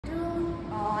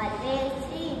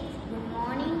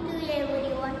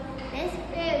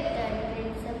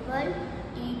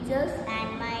teachers and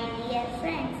my dear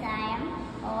friends. I am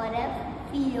Auraf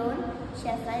Fion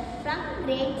Shafar from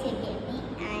grade 2nd.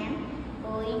 I am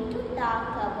going to talk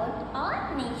about our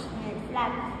national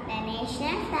flag. The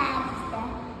national flag is the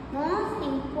most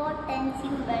important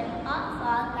symbol of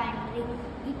our country.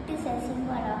 It is a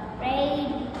symbol of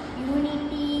pride,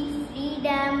 unity,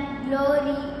 freedom,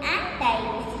 glory and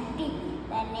diversity.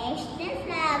 The national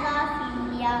flag of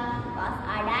India was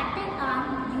adopted on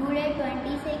July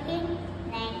 22nd,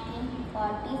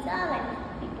 1947.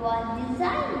 It was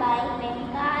designed by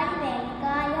Venkata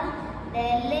Venkaya. The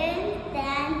length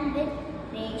and width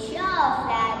ratio of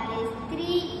flag is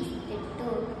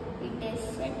 3:2. It is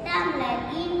rectangular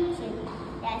in shape.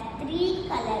 It has 3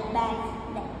 color bands.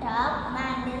 The top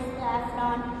band is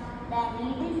saffron, the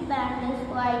middle band is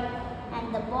white, and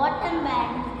the bottom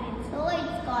band is green. So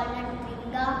it's called a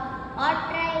Tringa or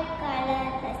tricolor.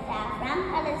 The saffron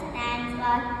color stands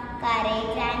for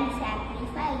courage and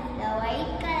sacrifice. The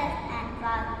white color stands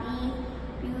for peace,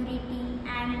 purity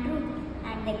and truth.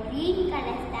 And the green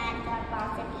color stands for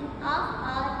positivity of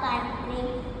our country.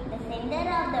 In the center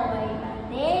of the white band,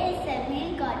 there is a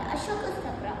wheel called Ashoka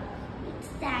Chakra. It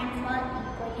stands for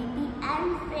equality and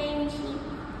friendship.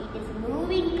 It is blue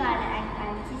in color and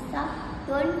consists of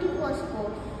 24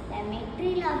 spokes. The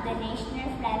material of the national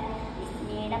flag is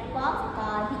made up of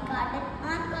khadi cotton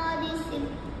or khadi silk.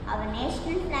 Our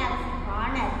national flag is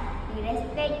honored. We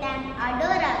respect and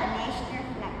adore our national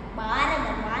flag. Bharat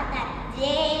Mata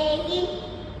Jai Hind,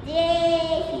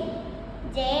 Jai Hind,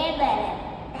 Jai Bharat.